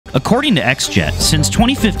According to XJet, since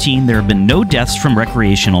 2015 there have been no deaths from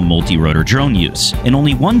recreational multi-rotor drone use, and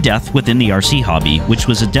only one death within the RC hobby, which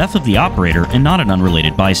was a death of the operator and not an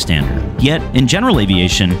unrelated bystander. Yet, in general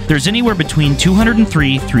aviation, there's anywhere between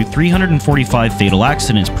 203 through 345 fatal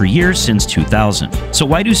accidents per year since 2000. So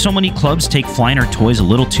why do so many clubs take flying our toys a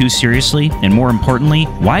little too seriously? And more importantly,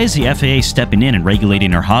 why is the FAA stepping in and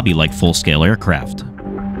regulating our hobby like full-scale aircraft?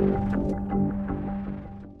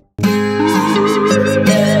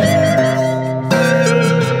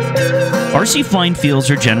 RC flying fields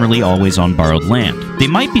are generally always on borrowed land. They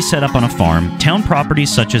might be set up on a farm, town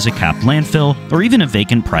properties such as a capped landfill, or even a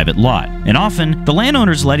vacant private lot. And often, the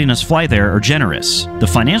landowners letting us fly there are generous. The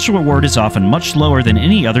financial reward is often much lower than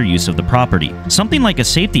any other use of the property. Something like a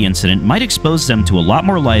safety incident might expose them to a lot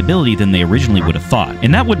more liability than they originally would have thought,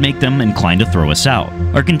 and that would make them inclined to throw us out.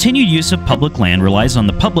 Our continued use of public land relies on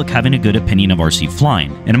the public having a good opinion of RC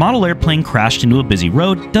flying, and a model airplane crashed into a busy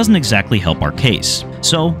road doesn't exactly help our case.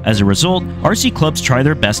 So, as a result, RC clubs try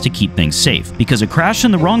their best to keep things safe, because a crash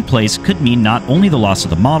in the wrong place could mean not only the loss of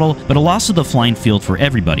the model, but a loss of the flying field for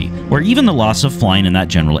everybody, or even the loss of flying in that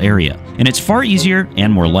general area. And it's far easier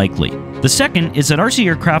and more likely. The second is that RC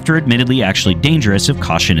aircraft are admittedly actually dangerous if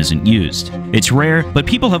caution isn't used. It's rare, but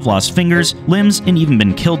people have lost fingers, limbs, and even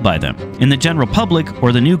been killed by them. And the general public,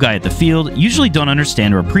 or the new guy at the field, usually don't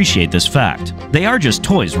understand or appreciate this fact. They are just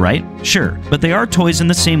toys, right? Sure, but they are toys in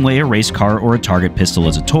the same way a race car or a target pistol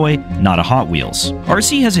is a toy, not a Hot Wheels.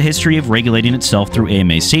 RC has a history of regulating itself through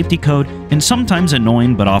AMA's safety code, and sometimes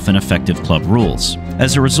annoying but often effective club rules.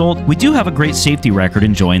 As a result, we do have a great safety record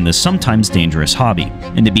enjoying this sometimes dangerous hobby.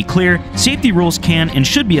 And to be clear, safety rules can and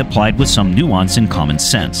should be applied with some nuance and common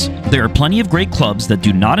sense. There are plenty of great clubs that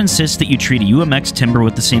do not insist that you treat a UMX Timber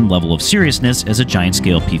with the same level of seriousness as a giant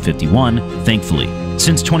scale P-51, thankfully.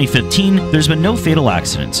 Since 2015, there's been no fatal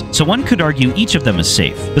accidents, so one could argue each of them is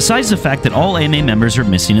safe, besides the fact that all AMA members are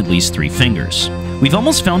missing at least 3 fingers. We've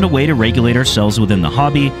almost found a way to regulate ourselves within the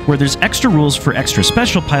hobby, where there's extra rules for extra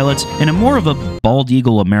special pilots and a more of a bald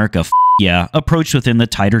eagle America yeah approach within the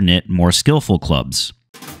tighter-knit, more skillful clubs.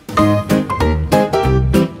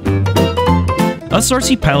 Us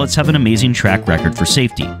RC pilots have an amazing track record for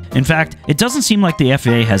safety. In fact, it doesn't seem like the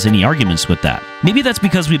FAA has any arguments with that. Maybe that's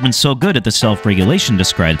because we've been so good at the self-regulation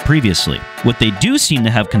described previously. What they do seem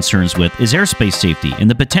to have concerns with is airspace safety and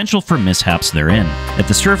the potential for mishaps therein. At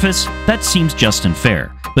the surface, that seems just and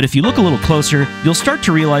fair. But if you look a little closer, you'll start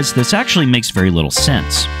to realize this actually makes very little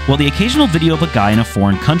sense. While the occasional video of a guy in a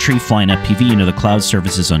foreign country flying FPV into the cloud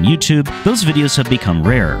surfaces on YouTube, those videos have become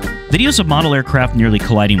rarer. Videos of model aircraft nearly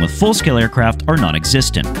colliding with full-scale aircraft are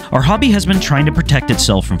non-existent. Our hobby has been trying to protect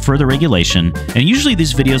itself from further regulation, and usually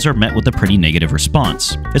these videos are met with a pretty negative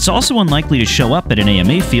response. It's also unlikely to show up at an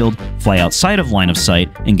AMA field, fly outside of line of sight,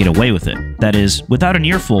 and get away with it. That is, without an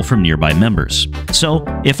earful from nearby members. So,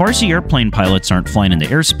 if RC airplane pilots aren't flying into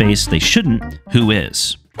airspace they shouldn't, who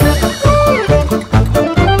is?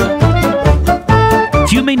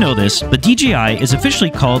 Few may know this, but DJI is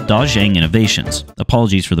officially called Dazhang Innovations,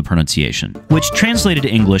 apologies for the pronunciation, which translated to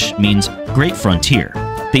English means Great Frontier.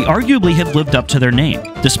 They arguably have lived up to their name.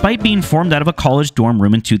 Despite being formed out of a college dorm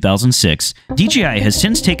room in 2006, DJI has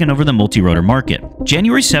since taken over the multi-rotor market.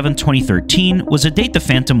 January 7, 2013 was a date the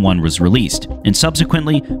Phantom 1 was released, and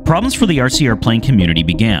subsequently, problems for the RC airplane community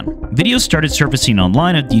began. Videos started surfacing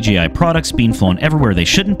online of DJI products being flown everywhere they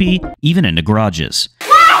shouldn't be, even into garages.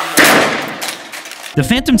 The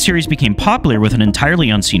Phantom series became popular with an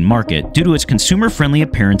entirely unseen market due to its consumer-friendly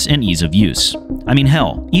appearance and ease of use. I mean,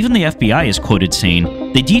 hell, even the FBI is quoted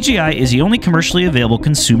saying, "The DJI is the only commercially available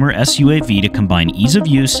consumer SUAV to combine ease of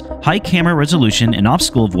use, high camera resolution, and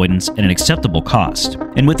obstacle avoidance at an acceptable cost."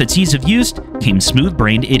 And with its ease of use came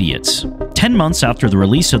smooth-brained idiots. 10 months after the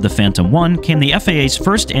release of the Phantom 1 came the FAA's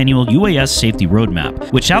first annual UAS Safety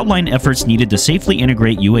Roadmap, which outlined efforts needed to safely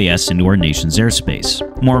integrate UAS into our nation's airspace.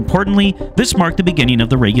 More importantly, this marked the beginning of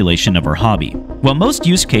the regulation of our hobby. While most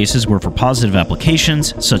use cases were for positive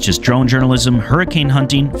applications, such as drone journalism, hurricane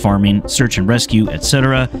hunting, farming, search and rescue,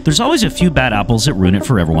 etc., there's always a few bad apples that ruin it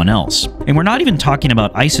for everyone else. And we're not even talking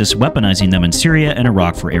about ISIS weaponizing them in Syria and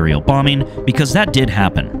Iraq for aerial bombing, because that did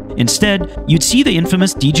happen. Instead, you'd see the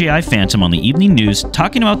infamous DJI Phantom on the evening news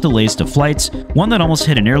talking about delays to flights, one that almost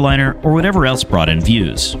hit an airliner, or whatever else brought in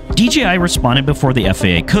views. DJI responded before the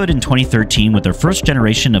FAA could in 2013 with their first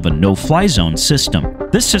generation of a no-fly zone system.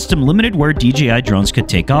 This system limited where DJI drones could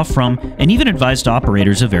take off from and even advised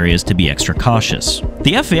operators of areas to be extra cautious.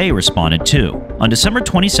 The FAA responded too. On December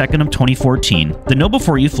 22nd of 2014, the Know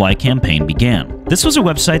Before You Fly campaign began. This was a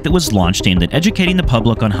website that was launched aimed at educating the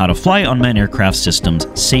public on how to fly unmanned aircraft systems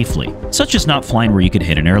safely, such as not flying where you could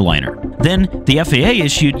hit an airliner. Then, the FAA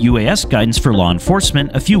issued UAS guidance for law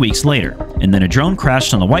enforcement a few weeks later, and then a drone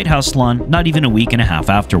crashed on the White House lawn not even a week and a half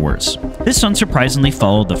afterwards. This unsurprisingly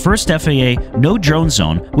followed the first FAA No Drone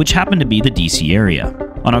Zone, which happened to be the DC area.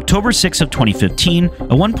 On October 6 of 2015, a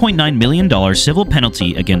 $1.9 million civil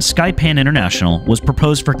penalty against Skypan International was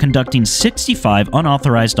proposed for conducting 65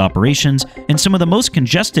 unauthorized operations in some of the most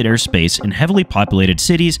congested airspace in heavily populated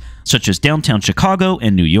cities such as downtown Chicago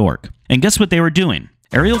and New York. And guess what they were doing?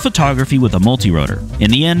 Aerial photography with a multirotor.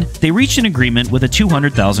 In the end, they reached an agreement with a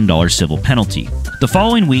 $200,000 civil penalty. The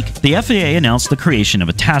following week, the FAA announced the creation of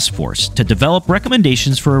a task force to develop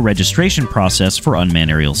recommendations for a registration process for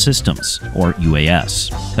unmanned aerial systems, or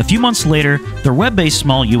UAS. A few months later, their web-based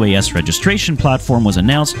small UAS registration platform was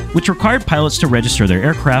announced, which required pilots to register their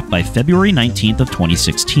aircraft by February 19th of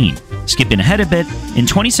 2016. Skipping ahead a bit, in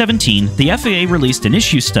 2017, the FAA released an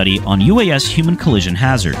issue study on UAS human collision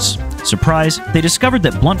hazards. Surprise, they discovered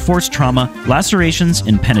that blunt force trauma, lacerations,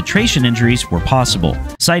 and penetration injuries were possible.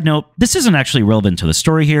 Side note, this isn't actually relevant to the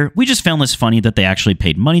story here, we just found this funny that they actually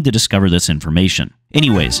paid money to discover this information.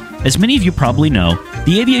 Anyways, as many of you probably know,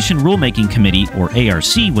 the Aviation Rulemaking Committee, or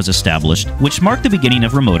ARC, was established, which marked the beginning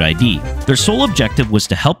of remote ID. Their sole objective was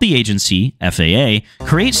to help the agency, FAA,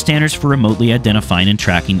 create standards for remotely identifying and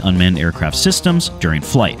tracking unmanned aircraft systems during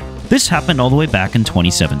flight. This happened all the way back in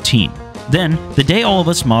 2017. Then, the day all of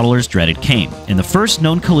us modelers dreaded came, and the first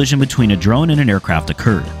known collision between a drone and an aircraft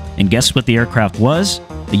occurred. And guess what the aircraft was?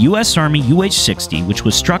 A US Army UH-60, which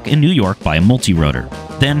was struck in New York by a multirotor.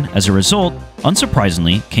 Then, as a result,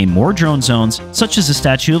 unsurprisingly, came more drone zones, such as the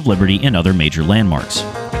Statue of Liberty and other major landmarks.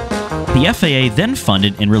 The FAA then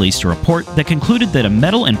funded and released a report that concluded that a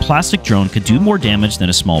metal and plastic drone could do more damage than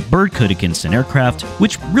a small bird could against an aircraft,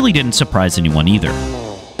 which really didn't surprise anyone either.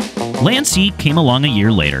 Land-C came along a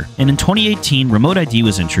year later, and in 2018, Remote ID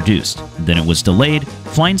was introduced. Then it was delayed,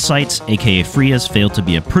 Flying Sites, aka FRIAs, failed to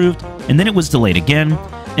be approved, and then it was delayed again,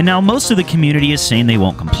 and now most of the community is saying they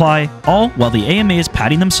won't comply, all while the AMA is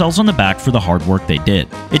patting themselves on the back for the hard work they did.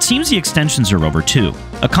 It seems the extensions are over too.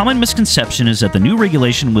 A common misconception is that the new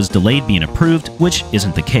regulation was delayed being approved, which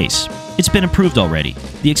isn't the case. It's been approved already.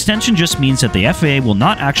 The extension just means that the FAA will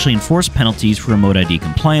not actually enforce penalties for Remote ID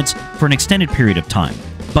compliance for an extended period of time.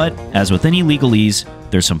 But, as with any legalese,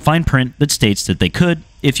 there's some fine print that states that they could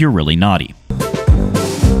if you're really naughty.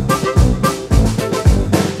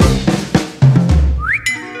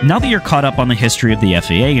 Now that you're caught up on the history of the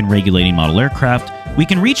FAA and regulating model aircraft, we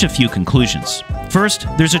can reach a few conclusions. First,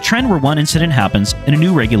 there's a trend where one incident happens and a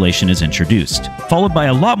new regulation is introduced, followed by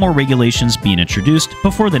a lot more regulations being introduced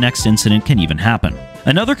before the next incident can even happen.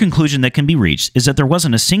 Another conclusion that can be reached is that there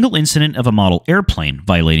wasn't a single incident of a model airplane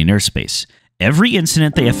violating airspace. Every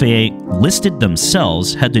incident the FAA listed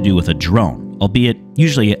themselves had to do with a drone, albeit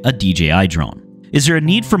usually a DJI drone. Is there a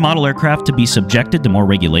need for model aircraft to be subjected to more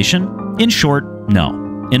regulation? In short,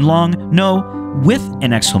 no. In long, no, with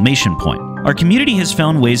an exclamation point. Our community has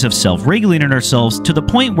found ways of self-regulating ourselves to the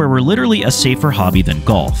point where we're literally a safer hobby than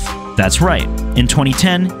golf. That's right. In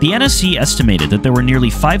 2010, the NSC estimated that there were nearly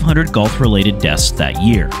 500 golf-related deaths that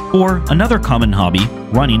year. Or another common hobby,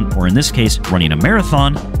 running, or in this case, running a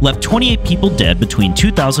marathon, left 28 people dead between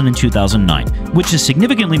 2000 and 2009, which is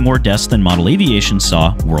significantly more deaths than model aviation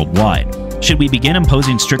saw worldwide. Should we begin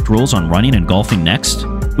imposing strict rules on running and golfing next?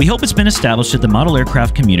 We hope it's been established that the model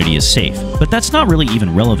aircraft community is safe, but that's not really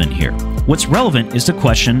even relevant here. What's relevant is the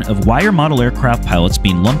question of why are model aircraft pilots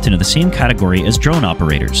being lumped into the same category as drone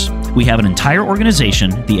operators? We have an entire organization,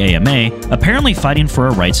 the AMA, apparently fighting for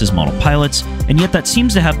our rights as model pilots, and yet that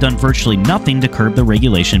seems to have done virtually nothing to curb the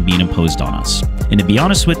regulation being imposed on us. And to be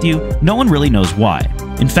honest with you, no one really knows why.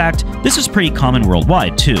 In fact, this is pretty common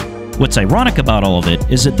worldwide too. What's ironic about all of it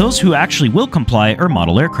is that those who actually will comply are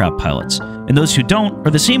model aircraft pilots, and those who don't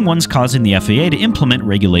are the same ones causing the FAA to implement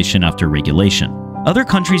regulation after regulation. Other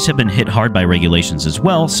countries have been hit hard by regulations as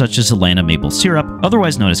well, such as the land of maple syrup,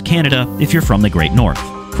 otherwise known as Canada if you're from the Great North.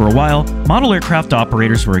 For a while, model aircraft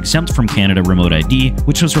operators were exempt from Canada Remote ID,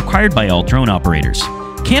 which was required by all drone operators.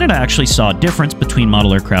 Canada actually saw a difference between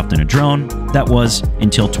model aircraft and a drone. That was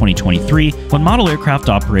until 2023, when model aircraft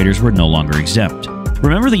operators were no longer exempt.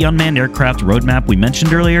 Remember the unmanned aircraft roadmap we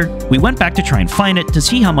mentioned earlier? We went back to try and find it to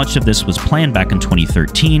see how much of this was planned back in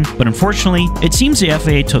 2013, but unfortunately, it seems the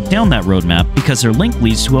FAA took down that roadmap because their link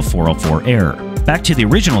leads to a 404 error. Back to the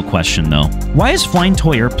original question though, why is flying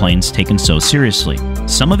toy airplanes taken so seriously?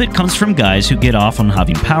 Some of it comes from guys who get off on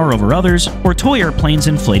having power over others, or toy airplanes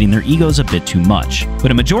inflating their egos a bit too much.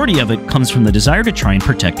 But a majority of it comes from the desire to try and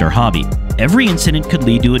protect our hobby. Every incident could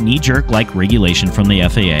lead to a knee-jerk-like regulation from the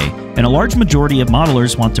FAA, and a large majority of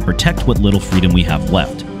modelers want to protect what little freedom we have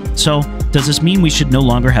left. So, does this mean we should no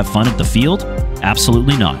longer have fun at the field?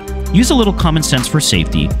 Absolutely not. Use a little common sense for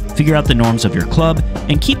safety, figure out the norms of your club,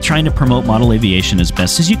 and keep trying to promote model aviation as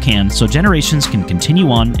best as you can so generations can continue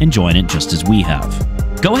on enjoying it just as we have.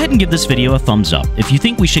 Go ahead and give this video a thumbs up if you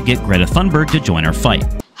think we should get Greta Thunberg to join our fight.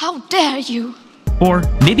 How dare you! Or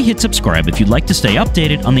maybe hit subscribe if you'd like to stay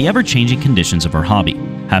updated on the ever-changing conditions of our hobby.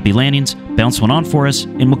 Happy landings, bounce one on for us,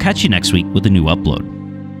 and we'll catch you next week with a new upload.